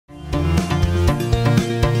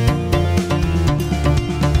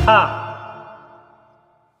Ha!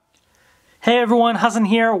 Hey everyone, Hassan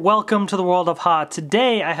here. Welcome to the world of Ha.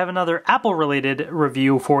 Today I have another Apple related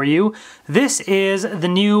review for you. This is the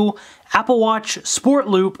new Apple Watch Sport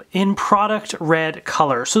Loop in product red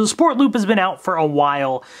color. So the Sport Loop has been out for a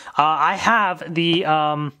while. I have the,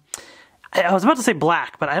 I was about to say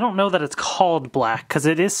black, but I don't know that it's called black because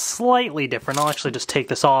it is slightly different. I'll actually just take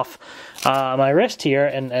this off my wrist here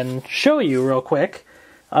and show you real quick.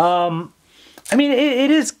 I mean,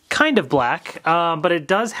 it is kind of black, but it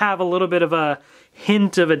does have a little bit of a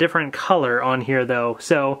hint of a different color on here though.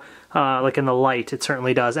 So, like in the light, it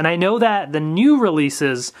certainly does. And I know that the new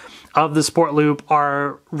releases of the Sport Loop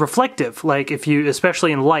are reflective. Like if you,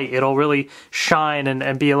 especially in light, it'll really shine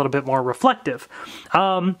and be a little bit more reflective.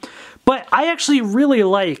 But I actually really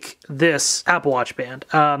like this Apple Watch band.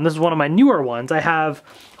 This is one of my newer ones. I have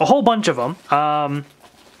a whole bunch of them.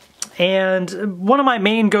 And one of my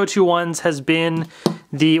main go-to ones has been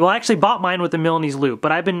well, I actually bought mine with the Milanese loop,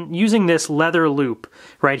 but I've been using this leather loop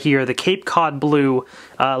right here, the Cape Cod Blue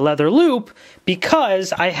leather loop,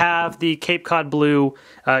 because I have the Cape Cod Blue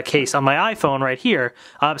case on my iPhone right here.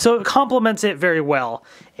 So it complements it very well.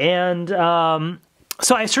 And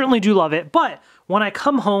so I certainly do love it, but when I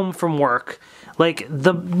come home from work, like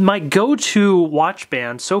my go-to watch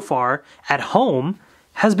band so far at home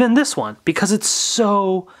has been this one, because it's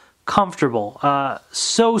so comfortable,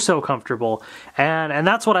 so comfortable, and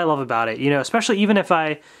that's what I love about it. You know, especially even if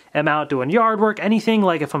I am out doing yard work, anything,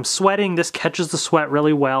 like if I'm sweating, this catches the sweat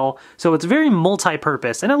really well. So it's very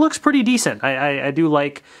multi-purpose, and it looks pretty decent. I do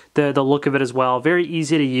like the look of it as well. Very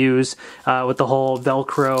easy to use with the whole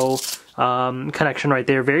Velcro connection right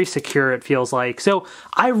there. Very secure, it feels like. So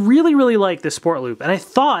I really like this Sport Loop, and I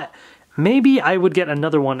thought maybe I would get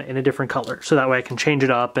another one in a different color, so that way I can change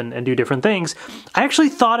it up and do different things. I actually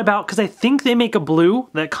thought about, because I think they make a blue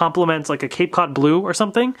that complements like a Cape Cod Blue or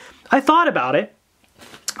something. I thought about it.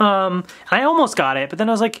 I almost got it, but then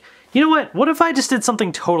I was like, you know what if I just did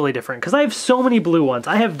something totally different? Because I have so many blue ones.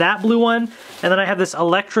 I have that blue one, and then I have this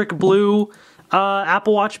electric blue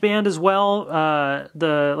Apple Watch band as well,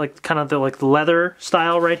 the leather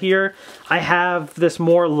style right here. I have this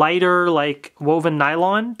more lighter, like woven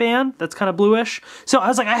nylon band that's kind of bluish. So I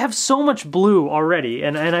was like, I have so much blue already,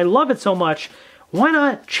 and I love it so much. Why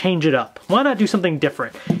not change it up? Why not do something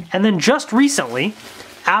different? And then just recently,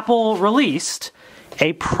 Apple released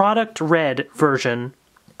a product red version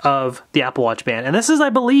of the Apple Watch band. And this is, I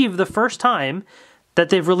believe, the first time that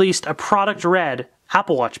they've released a product red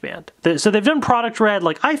Apple Watch band. So they've done product red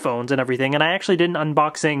like iPhones and everything, and I actually did an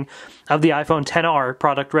unboxing of the iPhone XR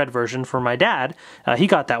product red version for my dad. He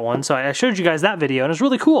got that one, so I showed you guys that video, and it was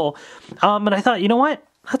really cool. And I thought, you know what?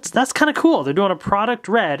 That's kind of cool. They're doing a product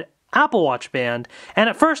red Apple Watch band. And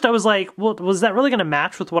at first I was like, well, was that really going to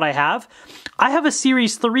match with what I have? I have a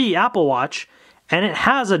Series 3 Apple Watch, and it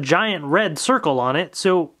has a giant red circle on it,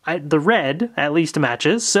 so the red at least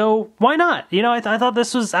matches, so why not? You know, I thought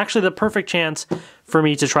this was actually the perfect chance for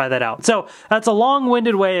me to try that out. So that's a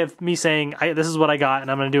long-winded way of me saying, this is what I got,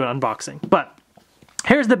 and I'm going to do an unboxing. But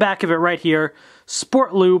here's the back of it right here,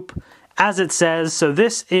 Sport Loop, as it says. So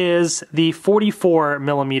this is the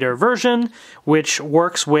 44mm version, which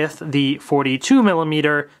works with the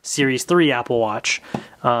 42mm Series 3 Apple Watch.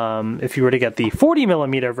 If you were to get the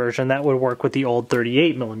 40mm version, that would work with the old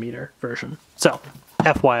 38mm version. So,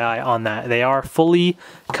 FYI on that. They are fully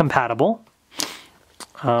compatible.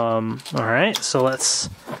 Alright, so let's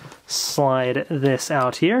slide this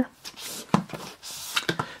out here.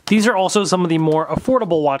 These are also some of the more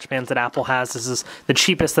affordable watch bands that Apple has. This is the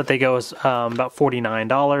cheapest that they go is about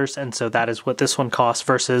 $49, and so that is what this one costs,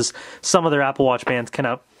 versus some of their Apple Watch bands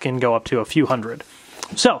can go up to a few hundred.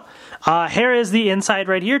 So, here is the inside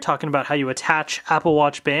right here, talking about how you attach Apple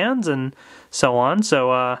Watch bands and so on.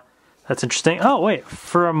 So, that's interesting. Oh, wait,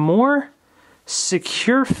 for a more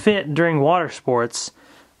secure fit during water sports,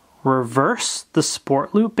 reverse the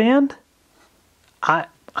Sport Loop band? I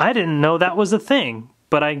didn't know that was a thing.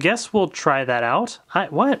 But I guess we'll try that out.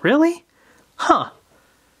 What? Really? Huh.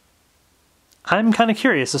 I'm kind of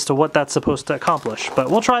curious as to what that's supposed to accomplish,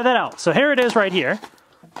 but we'll try that out. So here it is right here.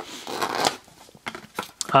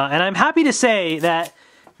 And I'm happy to say that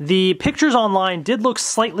the pictures online did look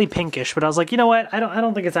slightly pinkish, but I was like, you know what? I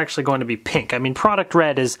don't think it's actually going to be pink. I mean, product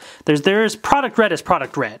red is, there's product red is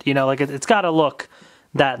product red. You know, like it's got to look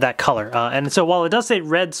that color. And so while it does say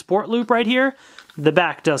red Sport Loop right here, the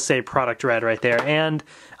back does say product red right there, and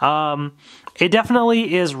it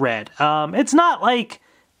definitely is red. It's not like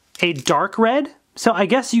a dark red, so I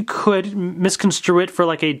guess you could misconstrue it for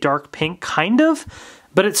like a dark pink, kind of,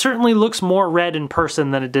 but it certainly looks more red in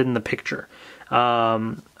person than it did in the picture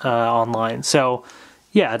online. So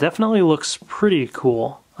yeah, it definitely looks pretty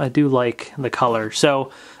cool. I do like the color.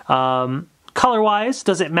 So color-wise,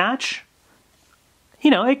 does it match? You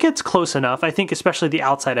know, it gets close enough, I think, especially the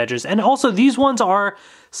outside edges. And also, these ones are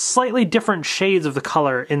slightly different shades of the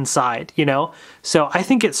color inside, you know? So I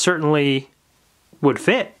think it certainly would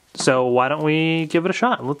fit. So why don't we give it a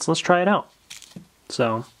shot? Let's try it out.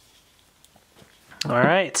 So, all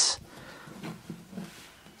right.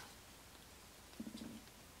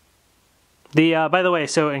 By the way,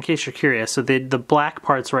 so in case you're curious, so the black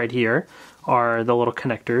parts right here are the little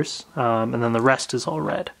connectors, and then the rest is all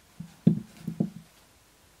red.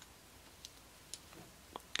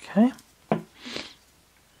 Okay.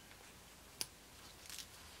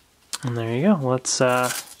 And there you go. Let's,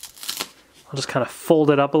 I'll just kind of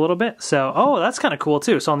fold it up a little bit. So, oh, that's kind of cool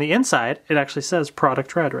too. So on the inside, it actually says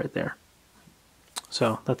Product Red right there.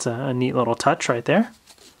 So that's a neat little touch right there.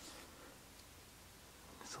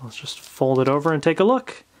 So let's just fold it over and take a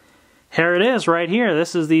look. Here it is right here.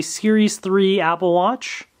 This is the Series 3 Apple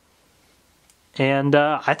Watch. And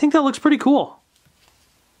I think that looks pretty cool.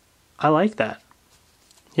 I like that.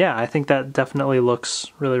 Yeah, I think that definitely looks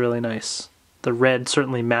really, really nice. The red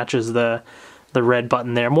certainly matches the red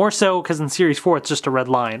button there. More so because in Series 4 it's just a red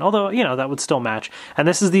line. Although, you know, that would still match. And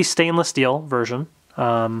this is the stainless steel version,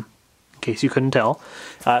 in case you couldn't tell.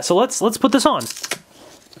 So let's put this on.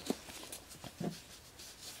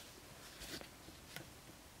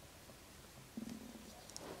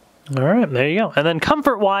 All right, there you go. And then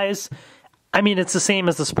comfort-wise, I mean, it's the same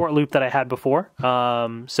as the Sport Loop that I had before.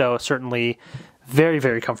 So certainly very,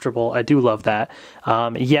 very comfortable. I do love that.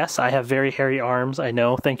 Yes, I have very hairy arms. I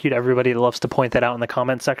know. Thank you to everybody that loves to point that out in the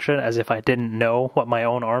comment section as if I didn't know what my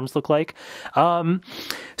own arms look like.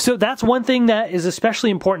 So that's one thing that is especially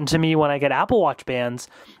important to me when I get Apple Watch bands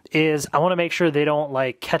is I want to make sure they don't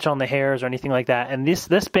like catch on the hairs or anything like that. And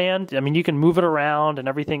this band, I mean, you can move it around and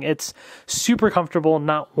everything. It's super comfortable.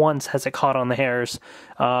 Not once has it caught on the hairs.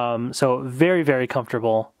 So very, very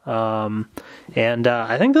comfortable. And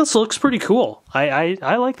I think this looks pretty cool. I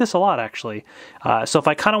like this a lot, actually. So if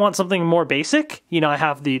I kind of want something more basic, you know, I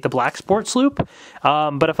have the Black Sports Loop.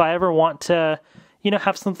 But if I ever want to, you know,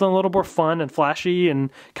 have something a little more fun and flashy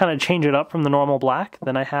and kind of change it up from the normal black,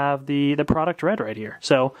 then I have the Product Red right here.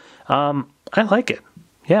 So I like it.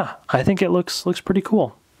 Yeah, I think it looks pretty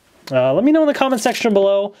cool. Let me know in the comment section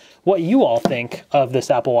below what you all think of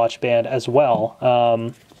this Apple Watch band as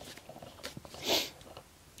well.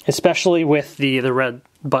 Especially with the red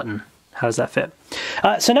button. How does that fit?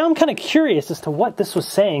 So now I'm kind of curious as to what this was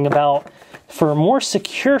saying about, for a more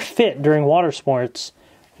secure fit during water sports,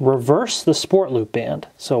 reverse the Sport Loop band.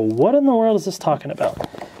 So what in the world is this talking about?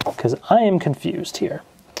 Because I am confused here.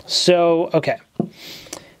 So, okay.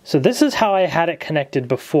 So this is how I had it connected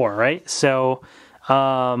before, right? So,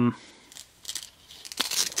 what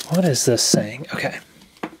is this saying? Okay.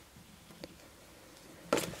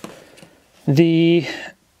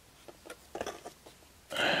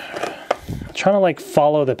 Trying to like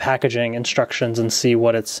follow the packaging instructions and see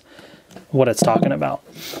what it's talking about.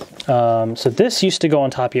 So this used to go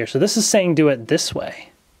on top here. So this is saying do it this way.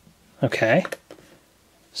 Okay.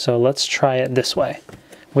 So let's try it this way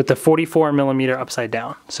with the 44mm upside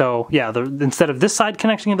down. So yeah, instead of this side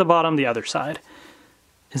connecting at the bottom, the other side.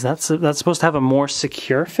 Is that's supposed to have a more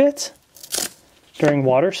secure fit during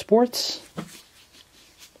water sports?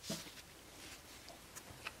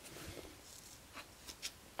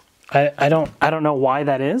 I don't know why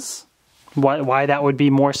that is. Why that would be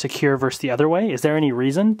more secure versus the other way? Is there any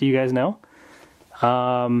reason? Do you guys know?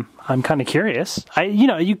 I'm kind of curious. You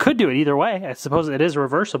know, you could do it either way. I suppose it is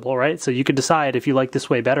reversible, right? So you could decide if you like this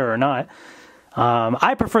way better or not.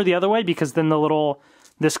 I prefer the other way because then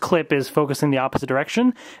this clip is focusing the opposite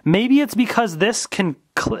direction. Maybe it's because this can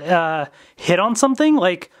hit on something.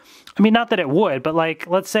 Like, I mean, not that it would, but like,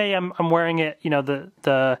 let's say I'm wearing it, you know,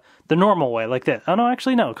 the normal way, like this. Oh no,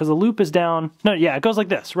 actually no, because the loop is down. No, yeah, it goes like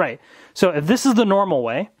this, right? So if this is the normal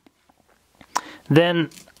way, then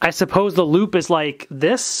I suppose the loop is like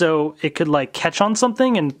this, so it could like catch on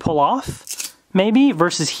something and pull off. Maybe,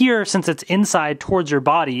 versus here, since it's inside towards your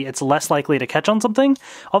body, it's less likely to catch on something.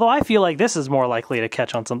 Although I feel like this is more likely to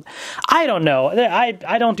catch on something. I don't know.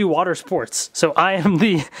 I don't do water sports, so I am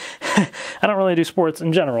I don't really do sports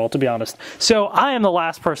in general, to be honest. So I am the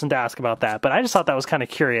last person to ask about that, but I just thought that was kind of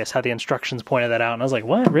curious how the instructions pointed that out, and I was like,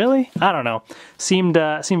 what, really? I don't know. Seemed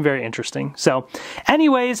very interesting. So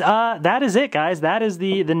anyways, that is it, guys. That is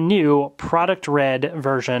the new Product Red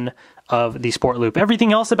version of the Sport Loop.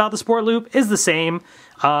 Everything else about the Sport Loop is the same.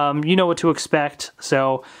 You know what to expect.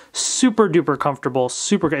 So super duper comfortable,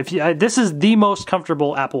 super good. This is the most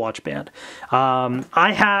comfortable Apple Watch band.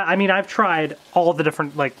 I've tried all the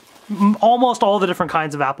different, like almost all the different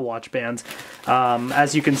kinds of Apple Watch bands.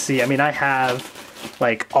 As you can see, I mean, I have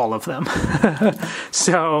like all of them.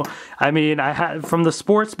 So, I mean, I had from the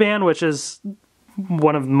sports band, which is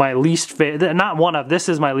one of my least favorite, this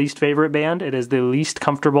is my least favorite band. It is the least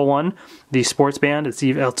comfortable one, the sports band.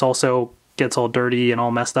 It's also gets all dirty and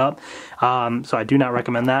all messed up. So I do not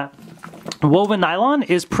recommend that. Woven nylon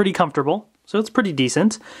is pretty comfortable. So it's pretty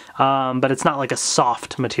decent, but it's not like a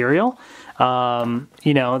soft material.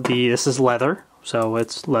 You know, this is leather, so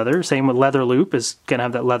it's leather. Same with leather loop, is gonna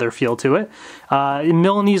have that leather feel to it.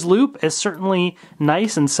 Milanese loop is certainly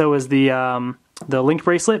nice, and so is the link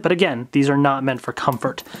bracelet. But again, these are not meant for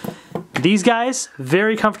comfort. These guys,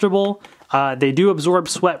 very comfortable. They do absorb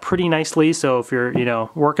sweat pretty nicely, so if you're, you know,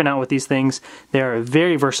 working out with these things, they're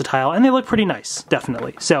very versatile, and they look pretty nice,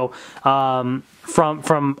 definitely. So,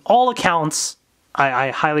 from all accounts, I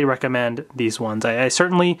highly recommend these ones. I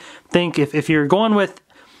certainly think if you're going with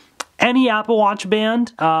any Apple Watch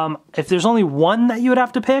band, if there's only one that you would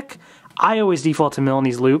have to pick, I always default to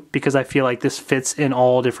Milanese Loop because I feel like this fits in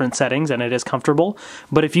all different settings and it is comfortable.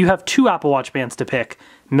 But if you have two Apple Watch bands to pick,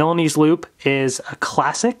 Milanese Loop is a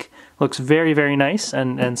classic. Looks very, very nice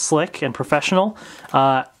and slick and professional.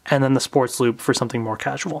 And then the Sports Loop for something more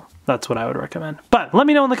casual. That's what I would recommend. But let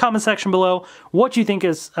me know in the comment section below what you think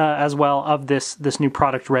is as well of this new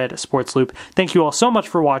Product Red Sports Loop. Thank you all so much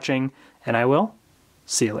for watching, and I will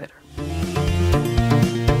see you later.